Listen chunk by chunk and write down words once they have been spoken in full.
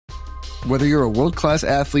Whether you're a world-class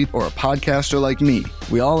athlete or a podcaster like me,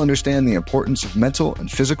 we all understand the importance of mental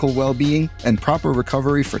and physical well-being and proper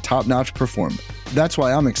recovery for top-notch performance. That's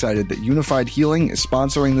why I'm excited that Unified Healing is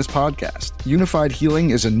sponsoring this podcast. Unified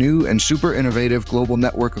Healing is a new and super innovative global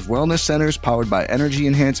network of wellness centers powered by Energy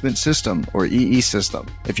Enhancement System, or EE System.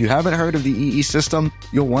 If you haven't heard of the EE System,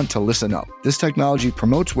 you'll want to listen up. This technology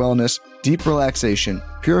promotes wellness, deep relaxation,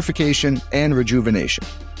 purification, and rejuvenation.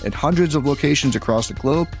 In hundreds of locations across the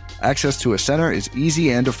globe, access to a center is easy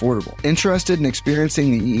and affordable. Interested in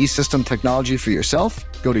experiencing the EE System technology for yourself?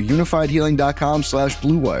 Go to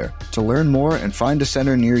unifiedhealing.com/bluewire to learn more and find a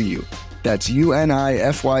center near you. That's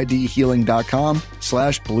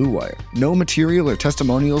unifydhealing.com/bluewire. No material or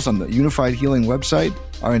testimonials on the Unified Healing website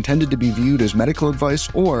are intended to be viewed as medical advice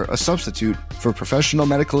or a substitute for professional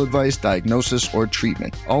medical advice, diagnosis, or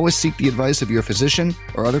treatment. Always seek the advice of your physician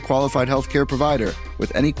or other qualified healthcare provider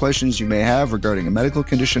with any questions you may have regarding a medical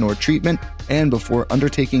condition or treatment and before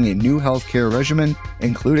undertaking a new healthcare regimen,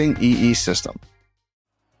 including EE System.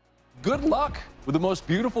 Good luck with the most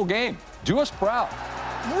beautiful game. Do us proud.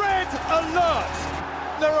 Red alert!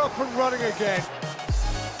 They're up and running again.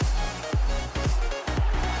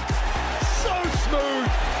 So smooth,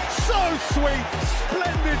 so sweet,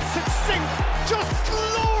 splendid, succinct, just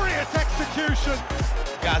glorious execution.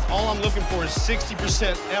 Guys, all I'm looking for is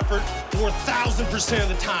 60% effort 4,000% of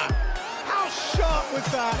the time. How sharp was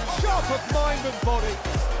that? Sharp of mind and body.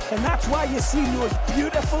 And that's why you see those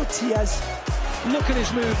beautiful tears. Look at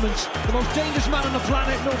his movements. The most dangerous man on the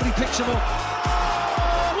planet. Nobody picks him up.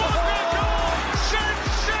 What a goal!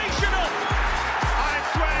 Sensational! I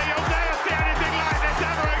swear you'll never see anything like this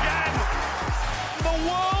ever again. The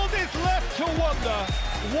world is left to wonder,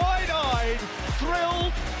 wide-eyed,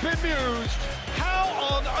 thrilled, bemused. How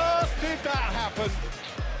on earth did that happen?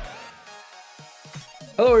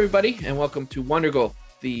 Hello, everybody, and welcome to Wonder Goal,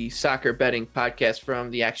 the soccer betting podcast from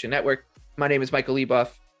the Action Network. My name is Michael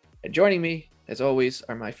Leboff, and joining me, as always,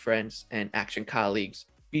 are my friends and Action colleagues,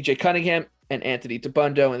 BJ Cunningham and Anthony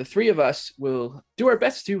Tabundo, and the three of us will do our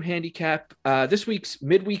best to handicap this week's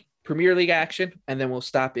midweek Premier League action, and then we'll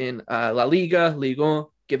stop in La Liga, Ligue 1,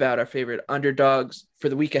 give out our favorite underdogs for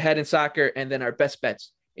the week ahead in soccer, and then our best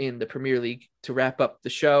bets in the Premier League to wrap up the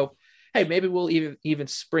show. Hey, maybe we'll even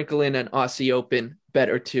sprinkle in an Aussie Open bet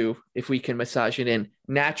or two if we can massage it in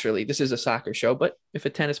naturally. This is a soccer show, but if a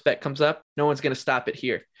tennis bet comes up, no one's going to stop it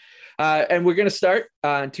here. And we're going to start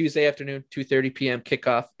on Tuesday afternoon, 2:30 p.m.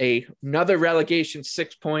 kickoff, another relegation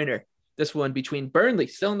six-pointer. This one between Burnley,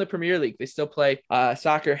 still in the Premier League. They still play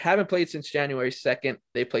soccer, haven't played since January 2nd.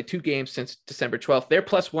 They played 2 games since December 12th. They're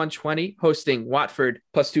plus 120, hosting Watford,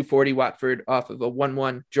 plus 240. Watford off of a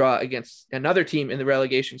 1-1 draw against another team in the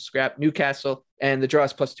relegation scrap, Newcastle, and the draw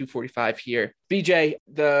is plus 245 here. BJ,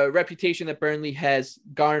 the reputation that Burnley has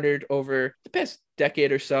garnered over the past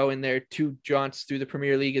decade or so in their 2 jaunts through the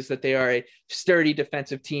Premier League is that they are a sturdy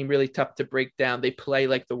defensive team, really tough to break down. They play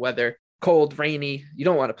like the weather. Cold, rainy. You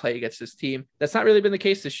don't want to play against this team. That's not really been the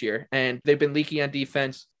case this year. And they've been leaky on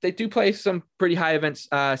defense. They do play some pretty high events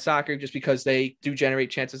soccer just because they do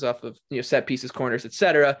generate chances off of set pieces, corners,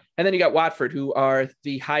 etc. And then you got Watford, who are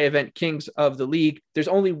the high event kings of the league. There's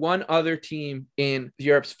only one other team in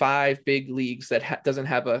Europe's 5 big leagues that doesn't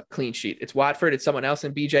have a clean sheet. It's Watford. It's someone else.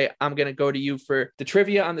 And BJ, I'm going to go to you for the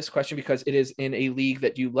trivia on this question because it is in a league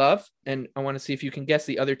that you love. And I want to see if you can guess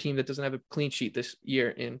the other team that doesn't have a clean sheet this year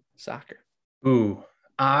in soccer. Ooh,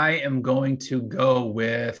 I am going to go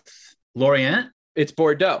with Lorient. It's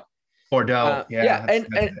Bordeaux. Bordeaux. Yeah.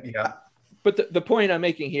 But the point I'm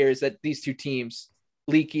making here is that these two teams,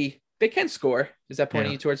 leaky, they can score. Is that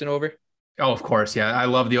pointing you towards an over? Oh, of course. Yeah. I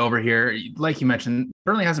love the over here. Like you mentioned,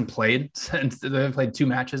 Burnley hasn't played since they've played 2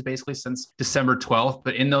 matches basically since December 12th.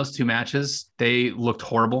 But in those 2 matches, they looked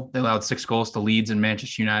horrible. They allowed 6 goals to Leeds and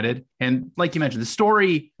Manchester United. And like you mentioned, the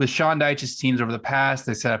story with Sean Dyche's teams over the past,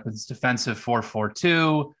 they set up this defensive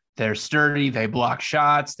 4-4-2. They're sturdy. They block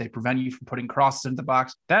shots. They prevent you from putting crosses into the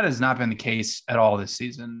box. That has not been the case at all this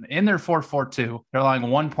season. In their 4-4-2, they're allowing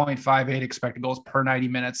 1.58 expected goals per 90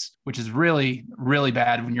 minutes, which is really, really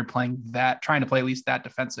bad when you're playing that, trying to play at least that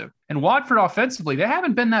defensive. And Watford offensively, they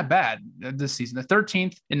haven't been that bad this season. The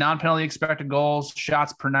 13th in non-penalty expected goals,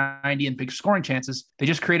 shots per 90, and big scoring chances. They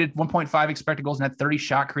just created 1.5 expected goals and had 30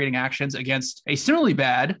 shot creating actions against a similarly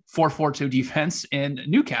bad 4-4-2 defense in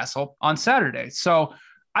Newcastle on Saturday. So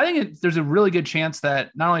I think there's a really good chance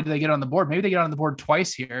that not only do they get on the board, maybe they get on the board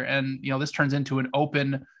twice here. And, this turns into an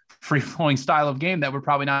open, free-flowing style of game that we're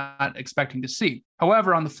probably not expecting to see.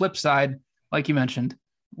 However, on the flip side, like you mentioned,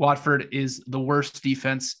 Watford is the worst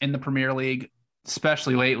defense in the Premier League,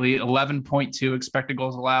 especially lately. 11.2 expected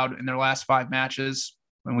goals allowed in their last 5 matches.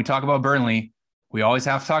 when we talk about Burnley, we always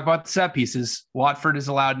have to talk about the set pieces. Watford has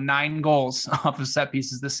allowed 9 goals off of set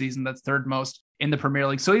pieces this season. That's third most in the Premier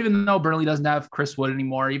League. So even though Burnley doesn't have Chris Wood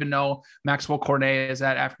anymore, even though Maxwell Cornet is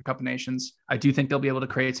at Africa Cup of Nations, I do think they'll be able to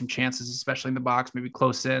create some chances, especially in the box, maybe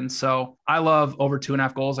close in. So I love over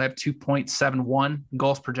 2.5 goals. I have 2.71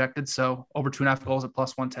 goals projected. So over 2.5 goals at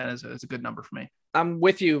plus 110 is a good number for me. I'm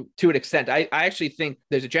with you to an extent. I actually think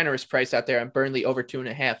there's a generous price out there on Burnley over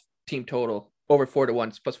 2.5 team total. Over 4-1,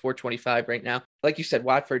 it's plus 425 right now. Like you said,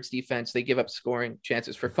 Watford's defense, they give up scoring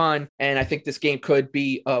chances for fun. And I think this game could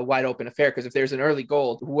be a wide open affair because if there's an early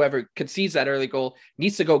goal, whoever concedes that early goal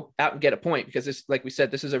needs to go out and get a point because this, like we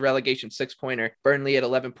said, this is a relegation 6-pointer. Burnley at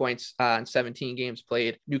 11 points on 17 games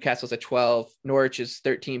played. Newcastle's at 12. Norwich is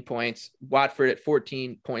 13 points. Watford at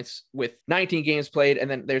 14 points with 19 games played. And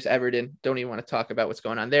then there's Everton. Don't even want to talk about what's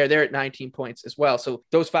going on there. They're at 19 points as well. So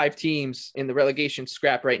those 5 teams in the relegation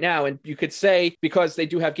scrap right now. And you could say because they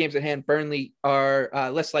do have games at hand, Burnley are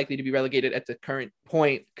less likely to be relegated at the current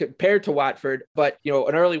point compared to Watford. But, you know,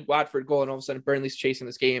 an early Watford goal and all of a sudden Burnley's chasing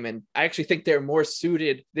this game. And I actually think they're more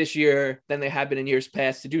suited this year than they have been in years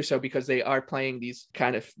past to do so because they are playing these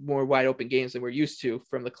kind of more wide open games than we're used to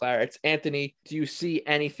from the Clarets. Anthony, do you see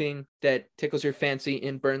anything that tickles your fancy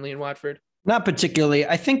in Burnley and Watford? Not particularly.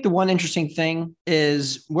 I think the one interesting thing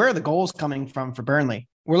is where are the goals coming from for Burnley?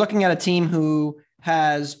 We're looking at a team who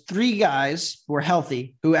has 3 guys who are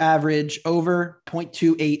healthy, who average over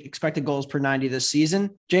 0.28 expected goals per 90 this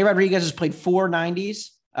season. Jay Rodriguez has played 4 90s.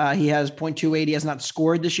 He has 0.28. He has not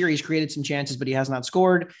scored this year. He's created some chances, but he has not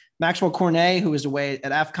scored. Maxwell Cornet, who is away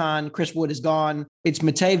at AFCON. Chris Wood is gone. It's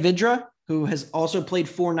Matej Vidra, who has also played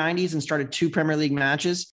 4 90s and started 2 Premier League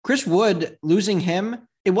matches. Chris Wood, losing him,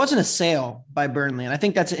 it wasn't a sale by Burnley. And I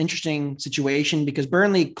think that's an interesting situation because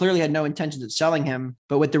Burnley clearly had no intentions of selling him,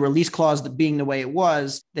 but with the release clause being the way it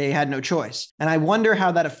was, they had no choice. And I wonder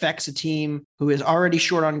how that affects a team who is already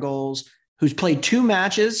short on goals, who's played 2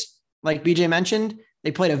 matches, like BJ mentioned.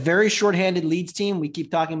 They played a very shorthanded Leeds team. We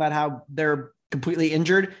keep talking about how they're completely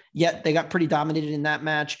injured, yet they got pretty dominated in that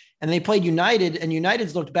match. And they played United, and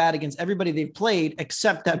United's looked bad against everybody they've played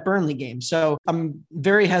except that Burnley game. So I'm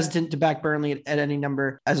very hesitant to back Burnley at any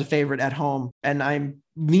number as a favorite at home. And I'm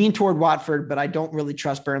leaning toward Watford, but I don't really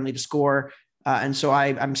trust Burnley to score. And so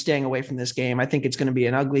I'm staying away from this game. I think it's going to be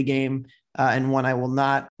an ugly game and one I will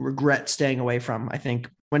not regret staying away from, I think,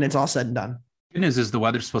 when it's all said and done. Good news is the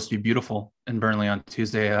weather's supposed to be beautiful in Burnley on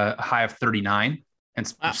Tuesday, a high of 39. And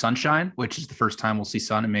sunshine, which is the first time we'll see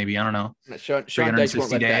sun in maybe, I don't know, Sean Dyche won't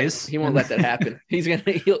let days. He won't let that happen.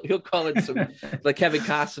 He'll call it some like Kevin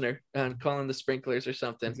Costner and call in the sprinklers or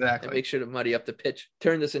something. Exactly. And make sure to muddy up the pitch.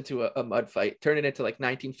 Turn this into a mud fight. Turn it into like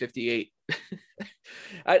 1958.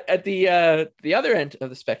 At the other end of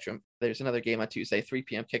the spectrum, there's another game on Tuesday, 3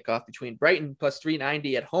 p.m. kickoff between Brighton plus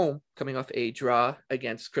 390 at home, coming off a draw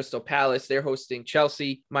against Crystal Palace. They're hosting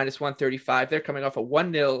Chelsea minus 135. They're coming off a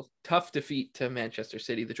 1-0 tough defeat to Manchester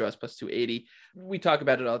City. The draw is plus 280. We talk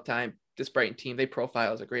about it all the time. This Brighton team, they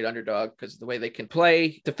profile as a great underdog because of the way they can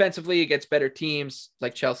play defensively against better teams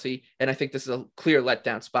like Chelsea. And I think this is a clear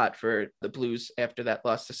letdown spot for the Blues after that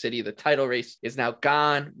loss to City. The title race is now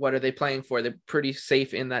gone. What are they playing for? They're pretty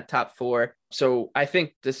safe in that top 4. So I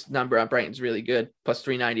think this number on Brighton's really good. Plus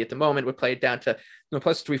 390 at the moment would play it down to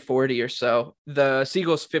plus 340 or so. The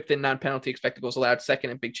Seagulls 5th in non-penalty expected goals allowed,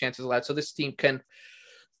 2nd in big chances allowed. So this team can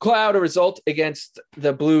cloud a result against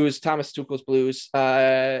the Blues, Thomas Tuchel's Blues.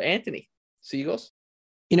 Anthony, Seagulls?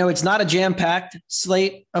 You know, it's not a jam-packed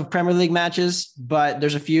slate of Premier League matches, but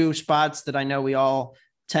there's a few spots that I know we all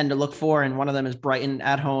tend to look for. And one of them is Brighton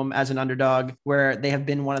at home as an underdog, where they have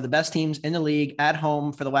been one of the best teams in the league at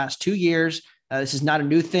home for the last 2 years. This is not a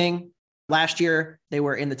new thing. Last year, they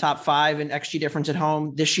were in the top 5 in XG difference at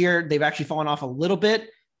home. This year, they've actually fallen off a little bit,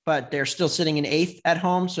 but they're still sitting in 8th at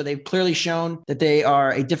home. So they've clearly shown that they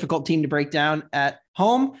are a difficult team to break down at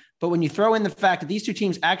home. But when you throw in the fact that these two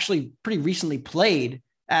teams actually pretty recently played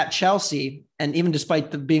at Chelsea, and even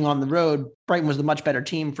despite being on the road, Brighton was the much better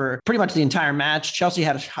team for pretty much the entire match. Chelsea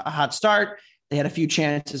had a hot start. They had a few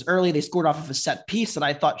chances early. They scored off of a set piece that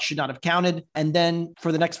I thought should not have counted. And then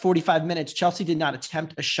for the next 45 minutes, Chelsea did not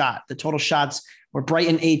attempt a shot. The total shots were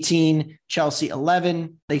Brighton 18, Chelsea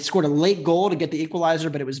 11. They scored a late goal to get the equalizer,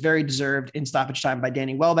 but it was very deserved in stoppage time by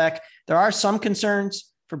Danny Welbeck. There are some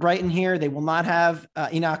concerns for Brighton here. They will not have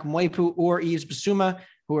Enoch Mwepu or Yves Bissouma,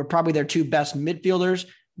 who are probably their 2 best midfielders,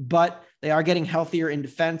 but they are getting healthier in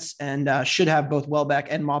defense and should have both Welbeck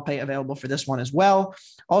and Maupay available for this one as well.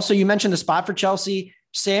 Also, you mentioned the spot for Chelsea.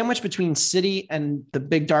 sandwiched between City and the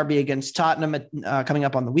big derby against Tottenham coming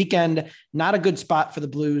up on the weekend. Not a good spot for the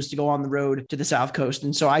Blues to go on the road to the South Coast.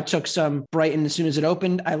 And so I took some Brighton as soon as it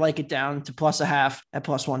opened. I like it down to +0.5 at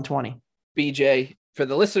 +120. BJ, for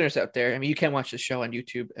the listeners out there, I mean, you can watch the show on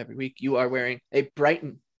YouTube every week. You are wearing a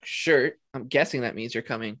Brighton shirt. I'm guessing that means you're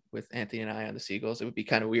coming with Anthony and I on the Seagulls. It would be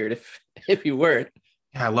kind of weird if you weren't.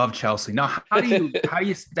 Yeah, I love Chelsea. Now, how do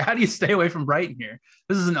you stay away from Brighton here?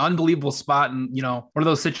 This is an unbelievable spot, and one of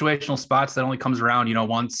those situational spots that only comes around,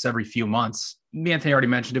 once every few months. Anthony already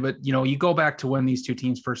mentioned it, but you go back to when these two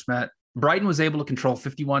teams first met. Brighton was able to control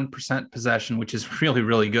 51% possession, which is really,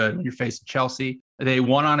 really good when you're facing Chelsea. They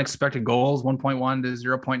won on expected goals, 1.1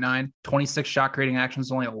 to 0.9, 26 shot creating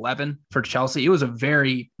actions, only 11 for Chelsea. It was a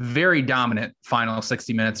very, very dominant final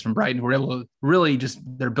 60 minutes from Brighton, who were able to really just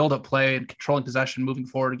their build-up play and controlling possession moving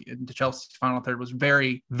forward into Chelsea's final third was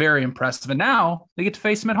very, very impressive. And now they get to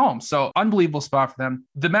face them at home. So unbelievable spot for them.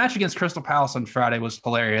 The match against Crystal Palace on Friday was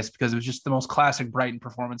hilarious because it was just the most classic Brighton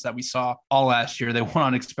performance that we saw all last year. They won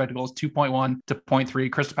on expected goals, 2.1 to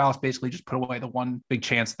 0.3. Crystal Palace basically just put away the one big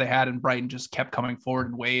chance that they had, and Brighton just kept coming forward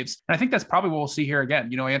in waves. And I think that's probably what we'll see here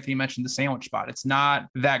again. Anthony mentioned the sandwich spot. It's not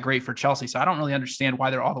that great for Chelsea. So I don't really understand why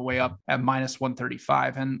they're all the way up at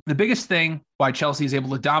 -135. And the biggest thing why Chelsea is able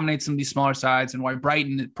to dominate some of these smaller sides and why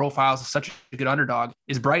Brighton profiles as such a good underdog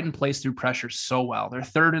is Brighton plays through pressure so well. They're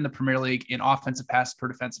third in the Premier League in offensive passes per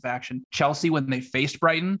defensive action. Chelsea, when they faced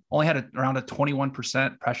Brighton, only had around a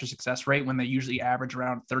 21% pressure success rate when they usually average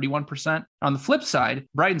around 31%. On the flip side,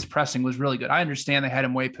 Brighton's pressing was really good. I understand they had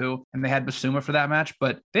Mwepu and they had Basuma for that match,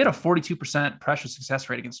 but they had a 42% pressure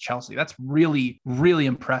success rate against Chelsea. That's really, really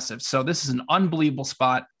impressive. So this is an unbelievable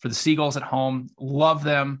spot for the Seagulls at home. Love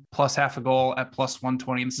them, +0.5 a goal at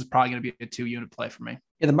 +120. And this is probably going to be a 2-unit play for me.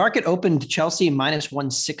 Yeah, the market opened Chelsea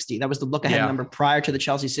 -160. That was the look ahead number prior to the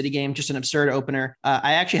Chelsea City game. Just an absurd opener.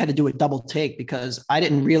 I actually had to do a double take because I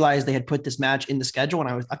didn't realize they had put this match in the schedule.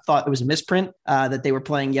 And I thought it was a misprint that they were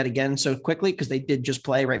playing yet again so quickly because they did just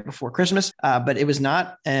play right before Christmas, but it was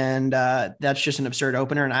not. And that's just an absurd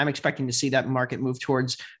opener. And I'm expecting to see that market move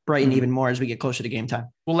towards Brighton even more as we get closer to game time.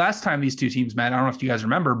 Well, last time these two teams met, I don't know if you guys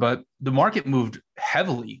remember, but the market moved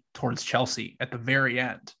heavily towards Chelsea at the very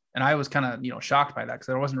end. And I was kind of, shocked by that because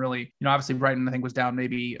there wasn't really, obviously Brighton, I think, was down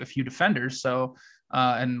maybe a few defenders. So,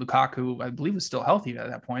 and Lukaku, I believe, was still healthy at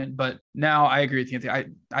that point. But now I agree with you,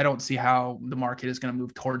 Anthony. I don't see how the market is going to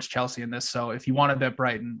move towards Chelsea in this. So if you want to bet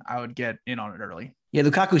Brighton, I would get in on it early. Yeah,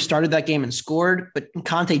 Lukaku started that game and scored, but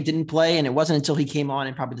Conte didn't play. And it wasn't until he came on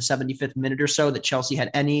in probably the 75th minute or so that Chelsea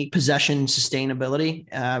had any possession sustainability.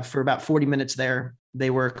 For about 40 minutes there, they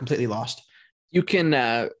were completely lost. You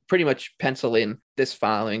can pretty much pencil in this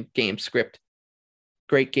following game script.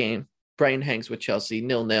 Great game. Brighton hangs with Chelsea,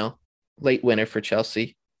 0-0. Late winner for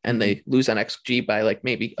Chelsea. And they lose on XG by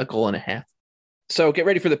maybe a goal and a half. So get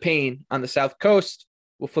ready for the pain on the South Coast.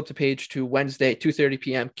 We'll flip the page to Wednesday, 2:30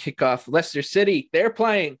 p.m. kickoff. Leicester City, they're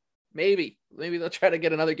playing. Maybe they'll try to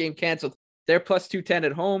get another game canceled. They're +210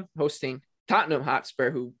 at home, hosting Tottenham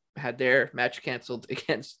Hotspur, who had their match canceled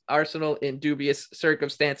against Arsenal in dubious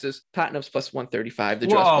circumstances. Tottenham's +135. The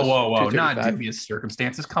whoa, not dubious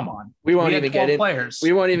circumstances. Come on. We won't even get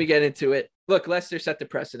into it. Look, Leicester set the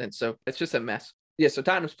precedent, so it's just a mess. Yeah, so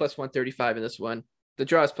Tottenham's +135 in this one. The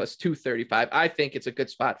draw is +235. I think it's a good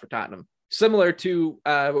spot for Tottenham. Similar to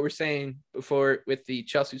what we're saying before with the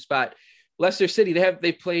Chelsea spot. Leicester City,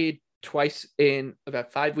 they played twice in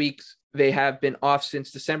about 5 weeks. They have been off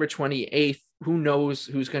since December 28th. Who knows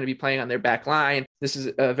who's going to be playing on their back line? This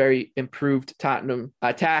is a very improved Tottenham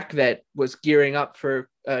attack that was gearing up for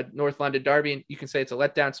North London derby. And you can say it's a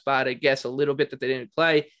letdown spot, I guess, a little bit that they didn't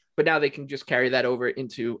play. But now they can just carry that over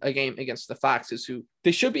into a game against the Foxes, who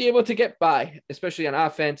they should be able to get by, especially on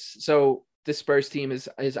offense. So this Spurs team is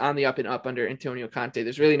on the up and up under Antonio Conte.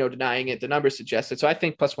 There's really no denying it. The numbers suggest it. So I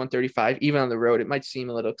think +135, even on the road, it might seem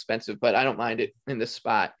a little expensive, but I don't mind it in this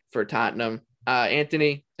spot for Tottenham.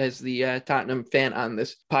 Anthony, as the Tottenham fan on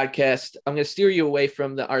this podcast, I'm going to steer you away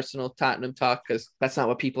from the Arsenal Tottenham talk because that's not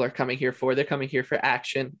what people are coming here for. They're coming here for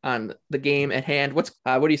action on the game at hand. What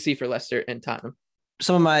do you see for Leicester and Tottenham?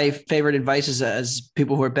 Some of my favorite advice is, as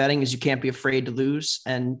people who are betting, is you can't be afraid to lose.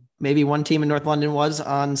 And maybe one team in North London was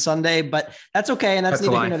on Sunday, but that's okay. And that's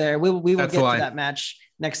neither here nor there. We will get to that match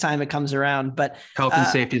next time it comes around. But health and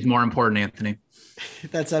safety is more important, Anthony.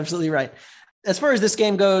 That's absolutely right. As far as this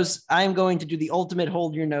game goes, I'm going to do the ultimate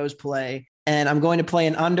hold your nose play. And I'm going to play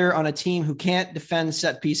an under on a team who can't defend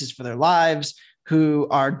set pieces for their lives, who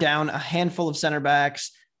are down a handful of center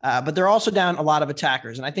backs, but they're also down a lot of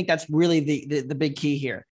attackers. And I think that's really the big key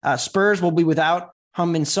here. Spurs will be without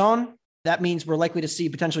Heung-min Son. That means we're likely to see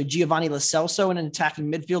potentially Giovanni Lo Celso in an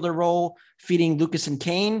attacking midfielder role, feeding Lucas and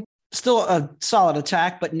Kane. Still a solid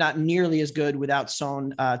attack, but not nearly as good without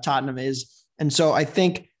Son. Tottenham is. And so I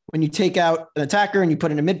think when you take out an attacker and you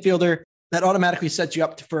put in a midfielder, that automatically sets you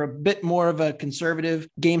up for a bit more of a conservative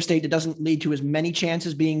game state that doesn't lead to as many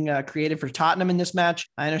chances being created for Tottenham in this match.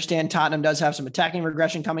 I understand Tottenham does have some attacking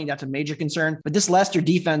regression coming. That's a major concern. But this Leicester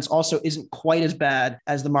defense also isn't quite as bad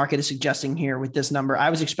as the market is suggesting here with this number. I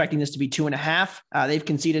was expecting this to be 2.5. They've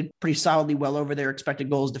conceded pretty solidly well over their expected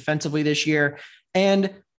goals defensively this year. And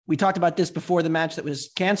we talked about this before the match that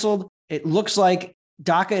was canceled. It looks like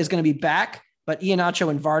Daka is going to be back, but Iheanacho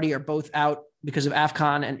and Vardy are both out because of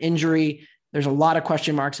AFCON and injury. There's a lot of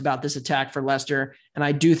question marks about this attack for Leicester. And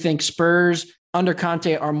I do think Spurs under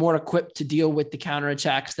Conte are more equipped to deal with the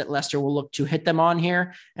counterattacks that Leicester will look to hit them on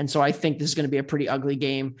here. And so I think this is going to be a pretty ugly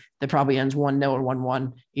game that probably ends 1-0 or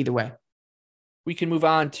 1-1 either way. We can move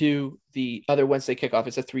on to the other Wednesday kickoff.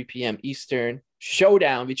 It's a 3 p.m. Eastern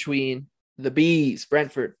showdown between the Bees,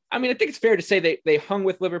 Brentford. I mean, I think it's fair to say they hung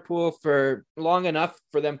with Liverpool for long enough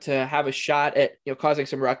for them to have a shot at, causing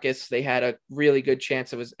some ruckus. They had a really good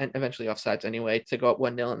chance. It was eventually offsides anyway to go up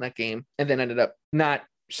 1-0 in that game, and then ended up not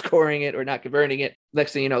scoring it or not converting it.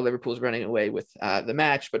 Next thing you know, Liverpool's running away with the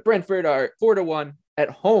match. But Brentford are 4-1 at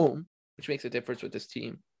home, which makes a difference with this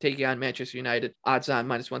team. Taking on Manchester United, odds on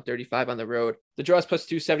 -135 on the road. The draw is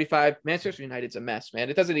 +275. Manchester United's a mess, man.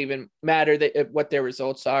 It doesn't even matter what their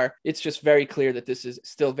results are. It's just very clear that this is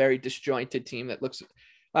still a very disjointed team that looks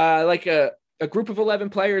like a group of 11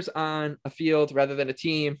 players on a field rather than a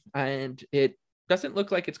team. And it doesn't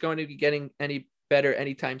look like it's going to be getting any better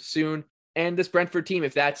anytime soon. And this Brentford team,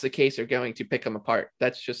 if that's the case, are going to pick them apart.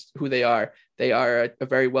 That's just who they are. They are a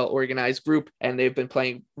very well-organized group, and they've been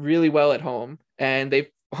playing really well at home. And they've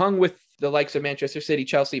hung with the likes of Manchester City,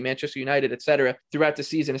 Chelsea, Manchester United, etc. throughout the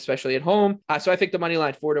season, especially at home. So I think the money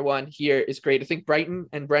line 4-1 here is great. I think Brighton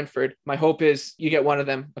and Brentford, my hope is you get one of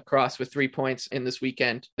them across with 3 points in this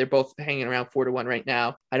weekend. They're both hanging around 4-1 right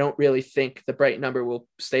now. I don't really think the Brighton number will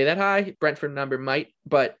stay that high. Brentford number might,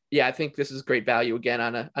 but yeah, I think this is great value again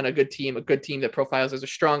on a good team that profiles as a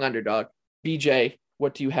strong underdog. BJ,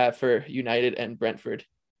 what do you have for United and Brentford?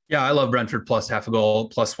 Yeah, I love Brentford plus half a goal,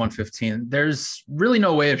 +115. There's really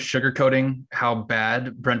no way of sugarcoating how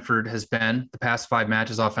bad Brentford has been the past 5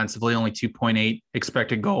 matches offensively, only 2.8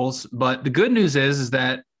 expected goals. But the good news is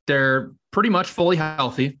that they're pretty much fully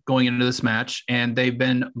healthy going into this match, and they've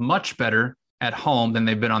been much better at home than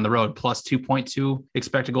they've been on the road, +2.2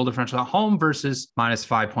 expected goal differential at home versus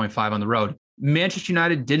 -5.5 on the road. Manchester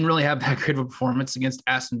United didn't really have that great of a performance against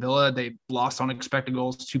Aston Villa. They lost on expected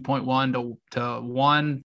goals 2.1 to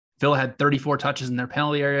 1. Villa had 34 touches in their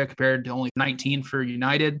penalty area compared to only 19 for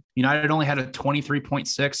United. United only had a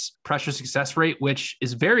 23.6 pressure success rate, which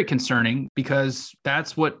is very concerning because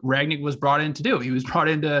that's what Rangnick was brought in to do. He was brought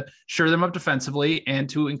in to shore them up defensively and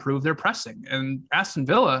to improve their pressing. And Aston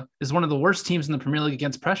Villa is one of the worst teams in the Premier League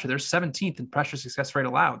against pressure. They're 17th in pressure success rate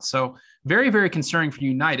allowed. So very, very concerning for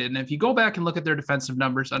United. And if you go back and look at their defensive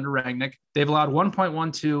numbers under Rangnick, they've allowed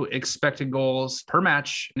 1.12 expected goals per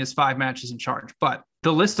match in his 5 matches in charge. But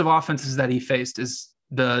the list of offenses that he faced is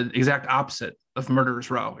the exact opposite of Murderer's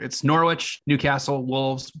Row. It's Norwich, Newcastle,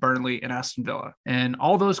 Wolves, Burnley, and Aston Villa. And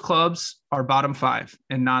all those clubs are bottom 5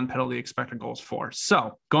 in non-penalty expected goals for.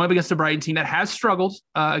 So going up against a Brighton team that has struggled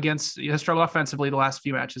offensively the last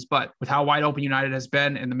few matches, but with how wide open United has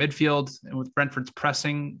been in the midfield and with Brentford's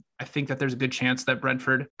pressing, I think that there's a good chance that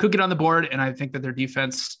Brentford could get on the board. And I think that their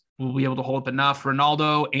defense will be able to hold up enough.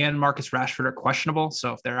 Ronaldo and Marcus Rashford are questionable.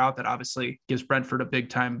 So if they're out, that obviously gives Brentford a big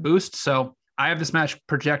time boost. So I have this match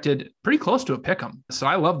projected pretty close to a pick 'em. So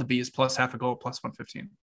I love the Bees plus half a goal, +115.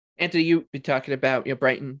 Anthony, you've been talking about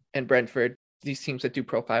Brighton and Brentford, these teams that do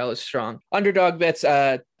profile as strong underdog bets.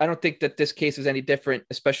 I don't think that this case is any different,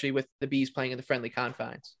 especially with the Bees playing in the friendly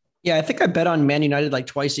confines. Yeah, I think I bet on Man United like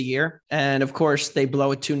twice a year. And of course, they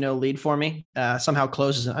blow a 2-0 lead for me. Somehow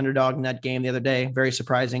closes an underdog in that game the other day. Very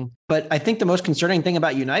surprising. But I think the most concerning thing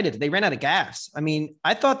about United, they ran out of gas. I mean,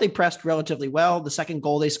 I thought they pressed relatively well. The second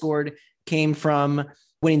goal they scored came from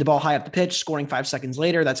winning the ball high up the pitch, scoring 5 seconds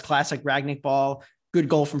later. That's classic Rangnick ball. Good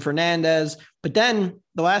goal from Fernandez. But then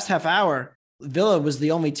the last half hour, Villa was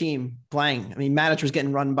the only team playing. I mean, Matic was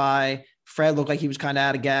getting run by. Fred looked like he was kind of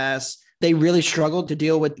out of gas. They really struggled to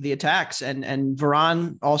deal with the attacks. And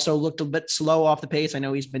Varane also looked a bit slow off the pace. I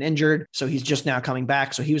know he's been injured, so he's just now coming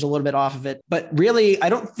back. So he was a little bit off of it. But really, I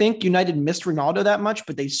don't think United missed Ronaldo that much,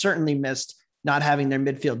 but they certainly missed not having their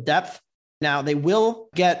midfield depth. Now, they will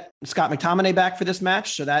get Scott McTominay back for this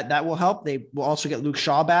match, so that will help. They will also get Luke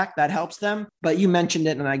Shaw back. That helps them. But you mentioned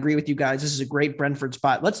it, and I agree with you guys. This is a great Brentford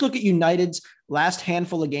spot. Let's look at United's last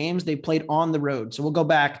handful of games they played on the road. So we'll go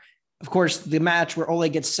back. Of course, the match where Ole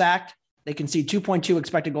gets sacked, they concede 2.2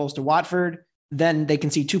 expected goals to Watford. Then they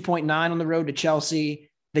concede 2.9 on the road to Chelsea.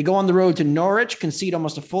 They go on the road to Norwich, concede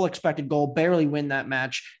almost a full expected goal, barely win that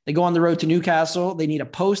match. They go on the road to Newcastle. They need a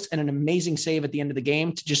post and an amazing save at the end of the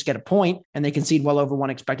game to just get a point, and they concede well over one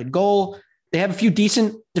expected goal. They have a few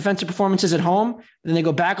decent defensive performances at home. Then they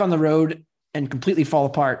go back on the road and completely fall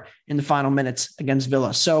apart in the final minutes against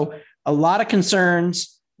Villa. So a lot of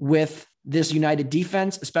concerns with this United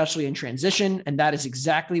defense, especially in transition, and that is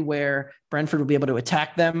exactly where Brentford will be able to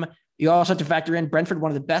attack them. You also have to factor in Brentford, one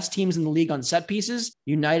of the best teams in the league on set pieces.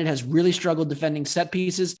 United has really struggled defending set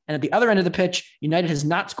pieces. And at the other end of the pitch, United has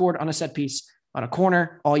not scored on a set piece on a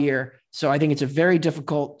corner all year. So I think it's a very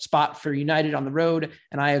difficult spot for United on the road.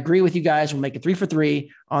 And I agree with you guys. We'll make it 3 for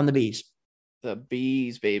 3 on the Bees. The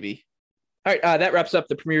Bees, baby. All right, that wraps up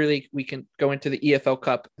the Premier League. We can go into the EFL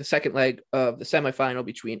Cup, the second leg of the semifinal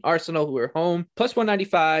between Arsenal, who are home, plus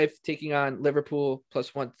 195, taking on Liverpool,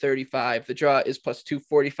 plus 135. The draw is plus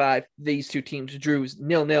 245. These two teams drew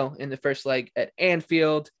 0-0 in the first leg at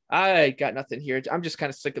Anfield. I got nothing here. I'm just kind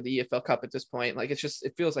of sick of the EFL Cup at this point. Like,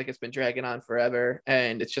 it feels like it's been dragging on forever,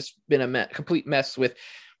 and it's just been a complete mess with,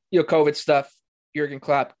 COVID stuff. Jurgen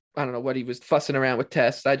Klopp, I don't know what he was fussing around with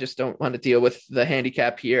tests. I just don't want to deal with the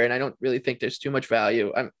handicap here. And I don't really think there's too much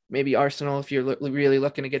value. Maybe Arsenal, if you're really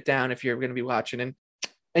looking to get down, if you're going to be watching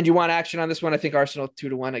and you want action on this one, I think Arsenal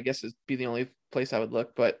 2-1, I guess, is be the only place I would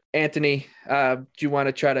look. But Anthony, do you want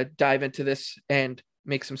to try to dive into this and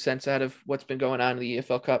make some sense out of what's been going on in the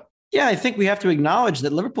EFL Cup? Yeah, I think we have to acknowledge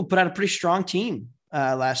that Liverpool put out a pretty strong team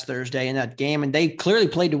last Thursday in that game, and they clearly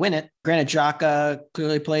played to win it. Granted, Xhaka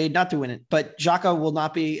clearly played not to win it, but Xhaka will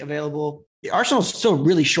not be available. Arsenal's still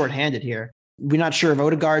really shorthanded here. We're not sure of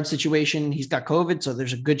Odegaard's situation. He's got COVID, so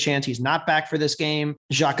there's a good chance he's not back for this game.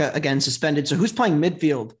 Xhaka, again, suspended. So who's playing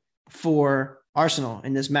midfield for Arsenal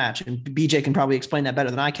in this match? And BJ can probably explain that better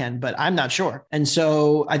than I can, but I'm not sure. And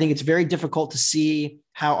so I think it's very difficult to see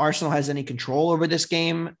how Arsenal has any control over this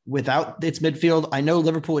game without its midfield. I know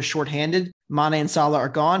Liverpool is shorthanded. Mane and Salah are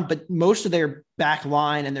gone, but most of their back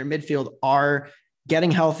line and their midfield are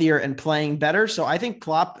getting healthier and playing better. So I think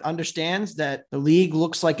Klopp understands that the league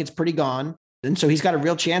looks like it's pretty gone. And so he's got a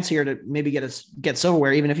real chance here to maybe get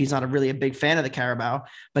silverware, even if he's not really a big fan of the Carabao,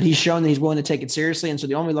 but he's shown that he's willing to take it seriously. And so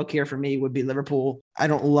the only look here for me would be Liverpool. I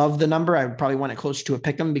don't love the number. I would probably want it closer to a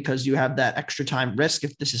pick'em because you have that extra time risk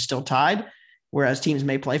if this is still tied, whereas teams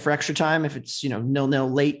may play for extra time. If it's,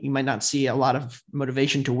 0-0 late, you might not see a lot of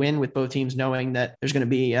motivation to win with both teams knowing that there's going to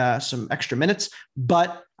be some extra minutes.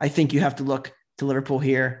 But I think you have to look to Liverpool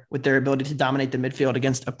here with their ability to dominate the midfield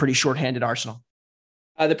against a pretty shorthanded Arsenal.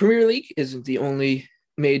 The Premier League isn't the only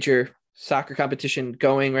major soccer competition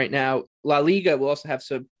going right now. La Liga will also have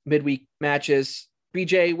some midweek matches.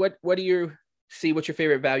 BJ, what do you see? What's your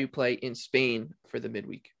favorite value play in Spain for the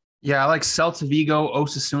midweek? Yeah, I like Celta Vigo,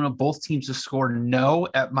 Osasuna, both teams to score no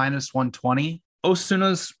at minus 120.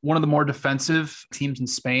 Osasuna's one of the more defensive teams in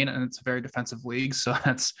Spain, and it's a very defensive league, so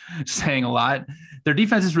that's saying a lot. Their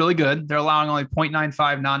defense is really good. They're allowing only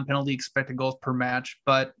 0.95 non-penalty expected goals per match,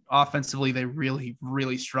 but offensively, they really,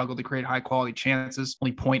 really struggle to create high-quality chances,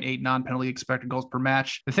 only 0.8 non-penalty expected goals per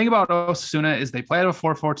match. The thing about Osasuna is they play at a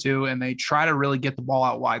 4-4-2, and they try to really get the ball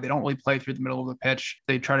out wide. They don't really play through the middle of the pitch.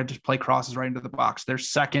 They try to just play crosses right into the box. They're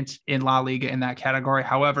second in La Liga in that category.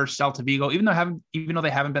 However, Celta Vigo, even though they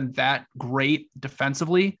haven't been that great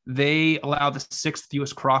defensively, they allow the sixth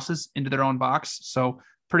fewest crosses into their own box. So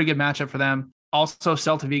pretty good matchup for them. Also,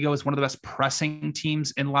 Celta Vigo is one of the best pressing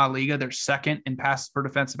teams in La Liga. They're second in passes per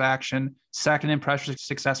defensive action, second in pressure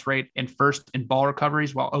success rate, and first in ball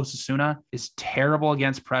recoveries, while Osasuna is terrible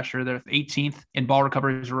against pressure. They're 18th in ball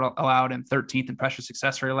recoveries allowed and 13th in pressure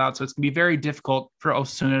success rate allowed. So it's going to be very difficult for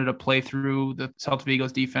Osasuna to play through the Celta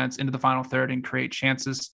Vigo's defense into the final third and create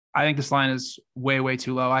chances. I think this line is way, way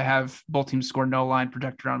too low. I have both teams score no line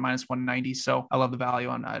projected around minus 190. So I love the value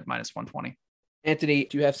on minus 120. Anthony,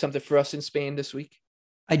 do you have something for us in Spain this week?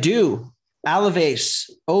 I do. Alaves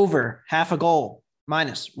over half a goal,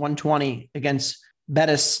 minus 120 against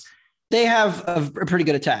Betis. They have a pretty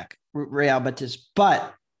good attack, Real Betis,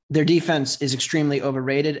 but their defense is extremely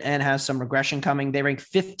overrated and has some regression coming. They rank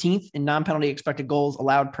 15th in non-penalty expected goals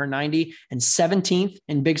allowed per 90 and 17th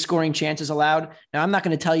in big scoring chances allowed. Now, I'm not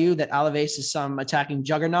going to tell you that Alaves is some attacking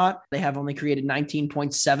juggernaut. They have only created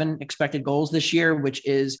 19.7 expected goals this year, which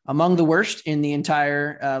is among the worst in the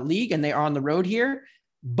entire league, and they are on the road here.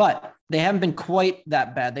 but they haven't been quite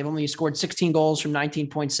that bad. They've only scored 16 goals from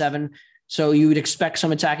 19.7. So you would expect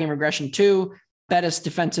some attacking regression too. Betis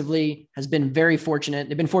defensively has been very fortunate.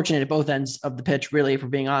 They've been fortunate at both ends of the pitch, really, if we're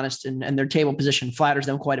being honest, and their table position flatters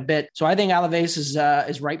them quite a bit. So I think Alaves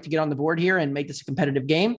is ripe to get on the board here and make this a competitive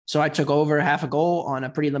game. So I took over half a goal on a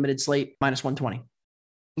pretty limited slate, -120.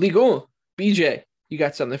 Ligue 1, BJ, you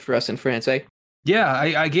got something for us in France, eh? Yeah,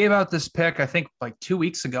 I gave out this pick, I think, like 2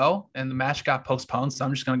 weeks ago, and the match got postponed. So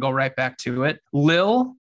I'm just going to go right back to it.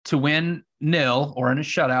 Lille to win 0 or in a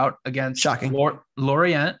shutout against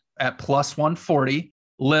Lorient at +140.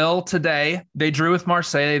 Lille today, they drew with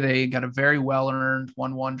Marseille. They got a very well-earned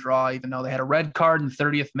 1-1 draw, even though they had a red card in the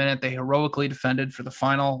 30th minute. They heroically defended for the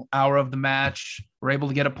final hour of the match, were able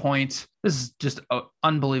to get a point. This is just an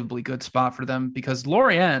unbelievably good spot for them because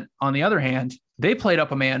Lorient, on the other hand, they played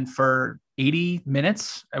up a man for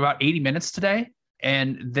about 80 minutes today,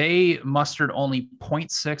 and they mustered only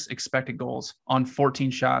 0.6 expected goals on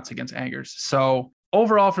 14 shots against Angers. So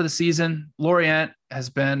overall for the season, Lorient has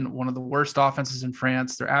been one of the worst offenses in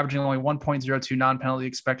France. They're averaging only 1.02 non-penalty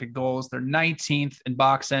expected goals. They're 19th in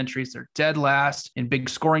box entries. They're dead last in big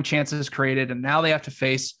scoring chances created. And now they have to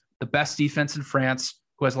face the best defense in France,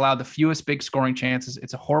 who has allowed the fewest big scoring chances.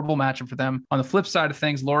 It's a horrible matchup for them. On the flip side of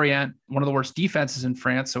things, Lorient, one of the worst defenses in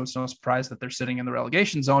France, so it's no surprise that they're sitting in the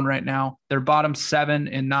relegation zone right now. They're bottom 7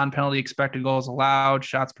 in non-penalty expected goals allowed,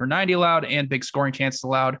 shots per 90 allowed, and big scoring chances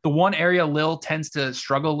allowed. The one area Lille tends to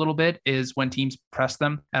struggle a little bit is when teams press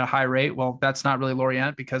them at a high rate. Well, that's not really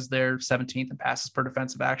Lorient because they're 17th in passes per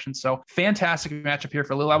defensive action. So fantastic matchup here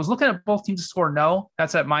for Lille. I was looking at both teams to score no.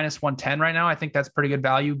 That's at -110 right now. I think that's pretty good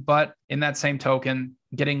value, but in that same token,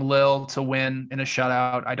 getting Lille to win in a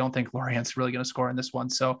shutout, I don't think Lorient's really going to score in this one.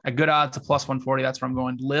 So a good odds to +140. That's where I'm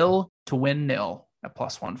going. Lille to win 0 at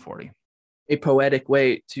 +140. A poetic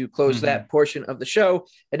way to close that portion of the show.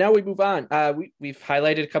 And now we move on. We've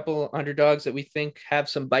highlighted a couple underdogs that we think have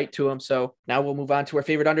some bite to them. So now we'll move on to our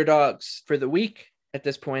favorite underdogs for the week. At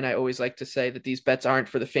this point, I always like to say that these bets aren't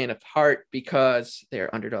for the faint of heart because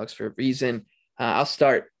they're underdogs for a reason. I'll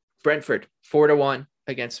start. Brentford, 4-1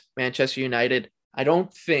 against Manchester United. I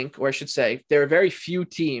don't think, or I should say, there are very few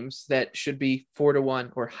teams that should be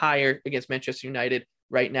 4-1 or higher against Manchester United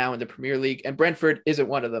right now in the Premier League, and Brentford isn't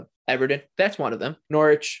one of them. Everton, that's one of them.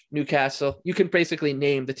 Norwich, Newcastle, you can basically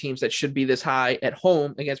name the teams that should be this high at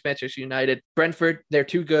home against Manchester United. Brentford, they're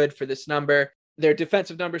too good for this number. Their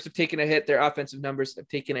defensive numbers have taken a hit. Their offensive numbers have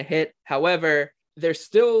taken a hit. However, they're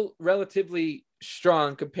still relatively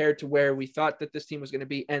strong compared to where we thought that this team was going to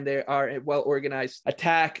be, and they are a well-organized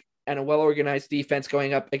attack and a well-organized defense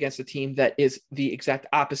going up against a team that is the exact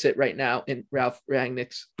opposite right now in Ralph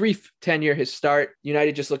Rangnick's brief tenure, his start.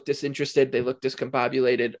 United just looked disinterested. They looked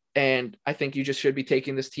discombobulated. And I think you just should be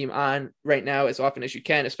taking this team on right now as often as you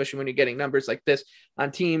can, especially when you're getting numbers like this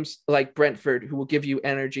on teams like Brentford, who will give you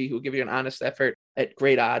energy, who will give you an honest effort at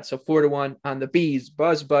great odds. So 4-1 on the Bees.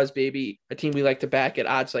 Buzz, baby. A team we like to back at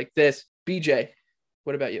odds like this. BJ,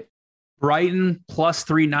 what about you? Brighton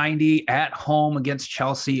 +390 at home against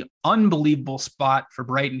Chelsea. Unbelievable spot for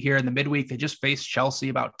Brighton here in the midweek. They just faced Chelsea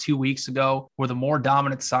about 2 weeks ago. Were the more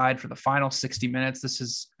dominant side for the final 60 minutes. This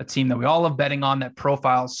is a team that we all love betting on that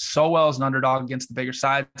profiles so well as an underdog against the bigger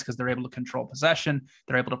sides because they're able to control possession.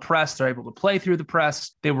 They're able to press. They're able to play through the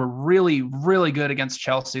press. They were really, really good against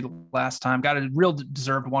Chelsea the last time. Got a real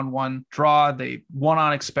deserved 1-1 draw. They won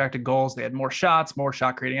on expected goals. They had more shots, more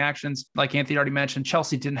shot creating actions. Like Anthony already mentioned,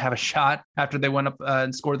 Chelsea didn't have a shot after they went up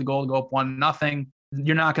and scored the goal to go up 1-0.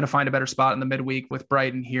 You're not going to find a better spot in the midweek with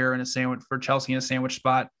Brighton here in a sandwich for Chelsea in a sandwich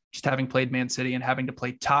spot, just having played Man City and having to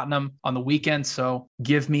play Tottenham on the weekend. So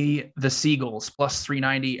give me the Seagulls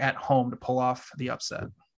 +390 at home to pull off the upset.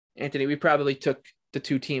 Anthony, we probably took the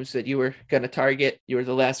two teams that you were going to target. You were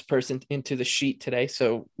the last person into the sheet today.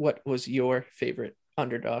 So what was your favorite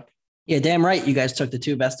underdog? Yeah, damn right. You guys took the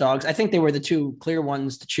two best dogs. I think they were the two clear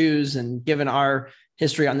ones to choose. And given our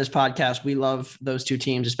history on this podcast, we love those two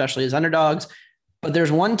teams, especially as underdogs. But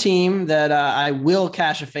there's one team that I will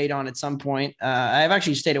cash a fade on at some point. I've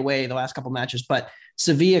actually stayed away the last couple matches, but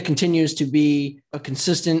Sevilla continues to be a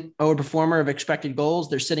consistent overperformer of expected goals.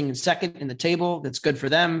 They're sitting in second in the table. That's good for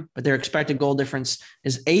them, but their expected goal difference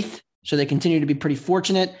is 8th. So they continue to be pretty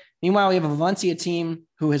fortunate. Meanwhile, we have a Valencia team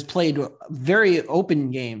who has played very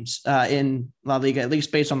open games in La Liga, at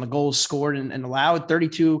least based on the goals scored and allowed.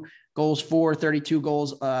 32 goals for, 32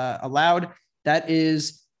 goals allowed. That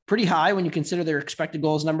is pretty high when you consider their expected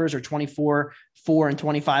goals numbers are 24, 4, and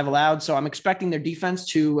 25 allowed. So I'm expecting their defense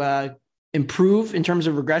to improve in terms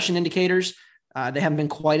of regression indicators. They haven't been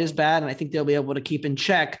quite as bad, and I think they'll be able to keep in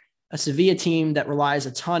check a Sevilla team that relies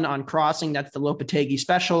a ton on crossing. That's the Lopetegui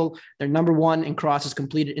special. They're number one in crosses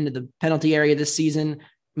completed into the penalty area this season.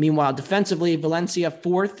 Meanwhile, defensively, Valencia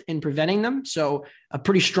 4th in preventing them. So a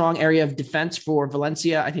pretty strong area of defense for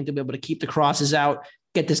Valencia. I think they'll be able to keep the crosses out,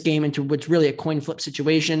 get this game into what's really a coin flip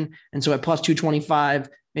situation. And so at plus 225,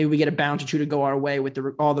 maybe we get a bounce or two to go our way with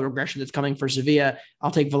all the regression that's coming for Sevilla.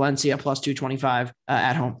 I'll take Valencia plus 225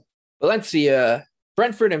 at home. Valencia,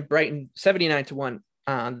 Brentford and Brighton, 79-1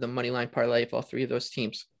 on the money line parlay if all three of those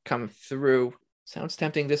teams come through. Sounds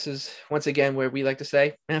tempting. This is once again where we like to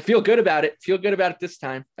say, and I feel good about it. Feel good about it this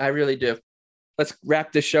time. I really do. Let's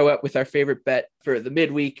wrap this show up with our favorite bet for the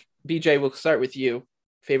midweek. BJ, we'll start with you.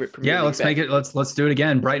 Favorite Premier League let's bet. make it. Let's do it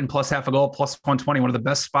again. Brighton plus half a goal, plus 120. One of the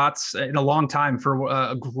best spots in a long time for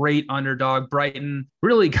a great underdog. Brighton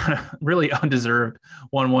really undeserved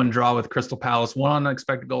 1-1 draw with Crystal Palace. One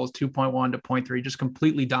unexpected goals, 2.1 to 0.3. Just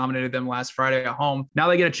completely dominated them last Friday at home. Now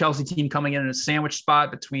they get a Chelsea team coming in a sandwich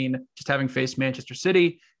spot between just having faced Manchester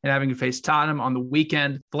City and having to face Tottenham on the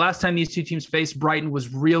weekend. The last time these two teams faced, Brighton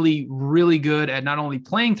was really, really good at not only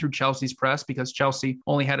playing through Chelsea's press, because Chelsea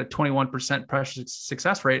only had a 21% pressure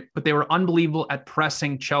success rate, but they were unbelievable at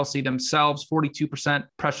pressing Chelsea themselves, 42%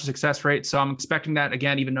 pressure success rate. So I'm expecting that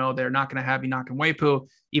again, even though they're not going to have Enoch Nwankwo,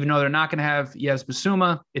 even though they're not going to have Yves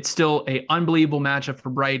Bissouma, it's still an unbelievable matchup for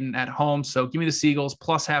Brighton at home. So give me the Seagulls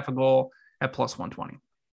plus half a goal at plus 120.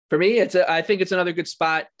 For me, I think it's another good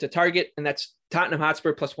spot to target, and that's Tottenham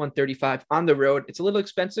Hotspur plus 135 on the road. It's a little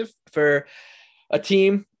expensive for a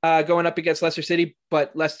team going up against Leicester City,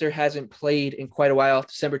 but Leicester hasn't played in quite a while.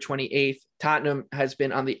 December 28th, Tottenham has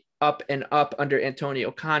been on the up and up under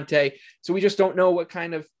Antonio Conte. So we just don't know what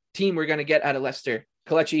kind of team we're going to get out of Leicester.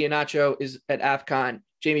 Kelechi Iheanacho is at AFCON.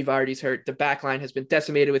 Jamie Vardy's hurt. The backline has been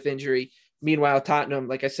decimated with injury. Meanwhile, Tottenham,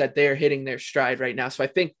 like I said, they're hitting their stride right now. So I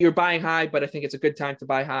think you're buying high, but I think it's a good time to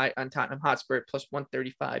buy high on Tottenham Hotspur plus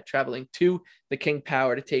 135, traveling to the King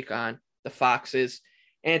Power to take on the Foxes.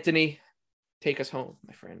 Anthony, take us home,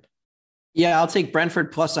 my friend. Yeah, I'll take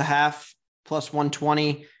Brentford plus a half, plus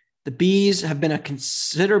 120. The Bees have been a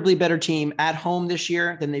considerably better team at home this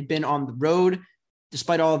year than they've been on the road.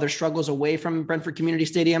 Despite all of their struggles away from Brentford Community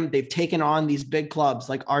Stadium, they've taken on these big clubs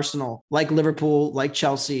like Arsenal, like Liverpool, like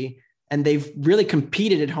Chelsea, and they've really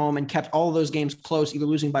competed at home and kept all of those games close, either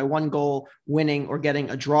losing by 1 goal, winning, or getting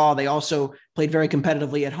a draw. They also played very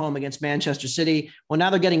competitively at home against Manchester City. Well, now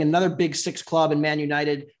they're getting another Big Six club in Man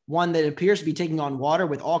United, one that appears to be taking on water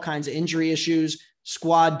with all kinds of injury issues,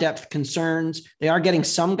 squad depth concerns. They are getting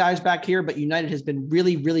some guys back here, but United has been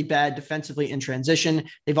really, really bad defensively in transition.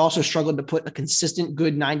 They've also struggled to put a consistent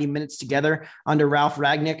good 90 minutes together under Ralph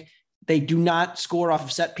Rangnick. They do not score off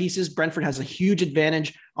of set pieces. Brentford has a huge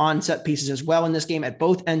advantage on set pieces as well in this game at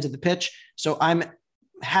both ends of the pitch. So I'm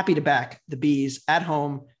happy to back the Bees at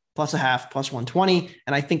home plus a half, plus 120.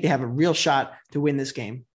 And I think they have a real shot to win this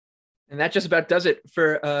game. And that just about does it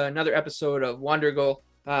for another episode of Wonder Goal.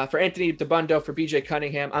 For Anthony Dabbundo, for BJ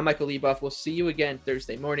Cunningham, I'm Michael Leboff. We'll see you again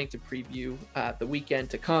Thursday morning to preview the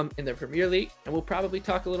weekend to come in the Premier League. And we'll probably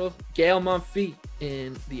talk a little Gael Monfils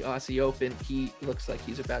in the Aussie Open. He looks like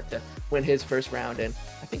he's about to win his first round. And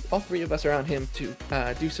I think all three of us are on him to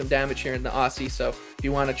do some damage here in the Aussie. So if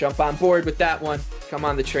you want to jump on board with that one, come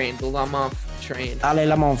on the train, the La Monf train. Allez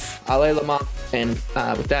La Monf. Allez La Monf. And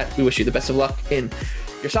with that, we wish you the best of luck in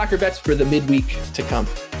your soccer bets for the midweek to come.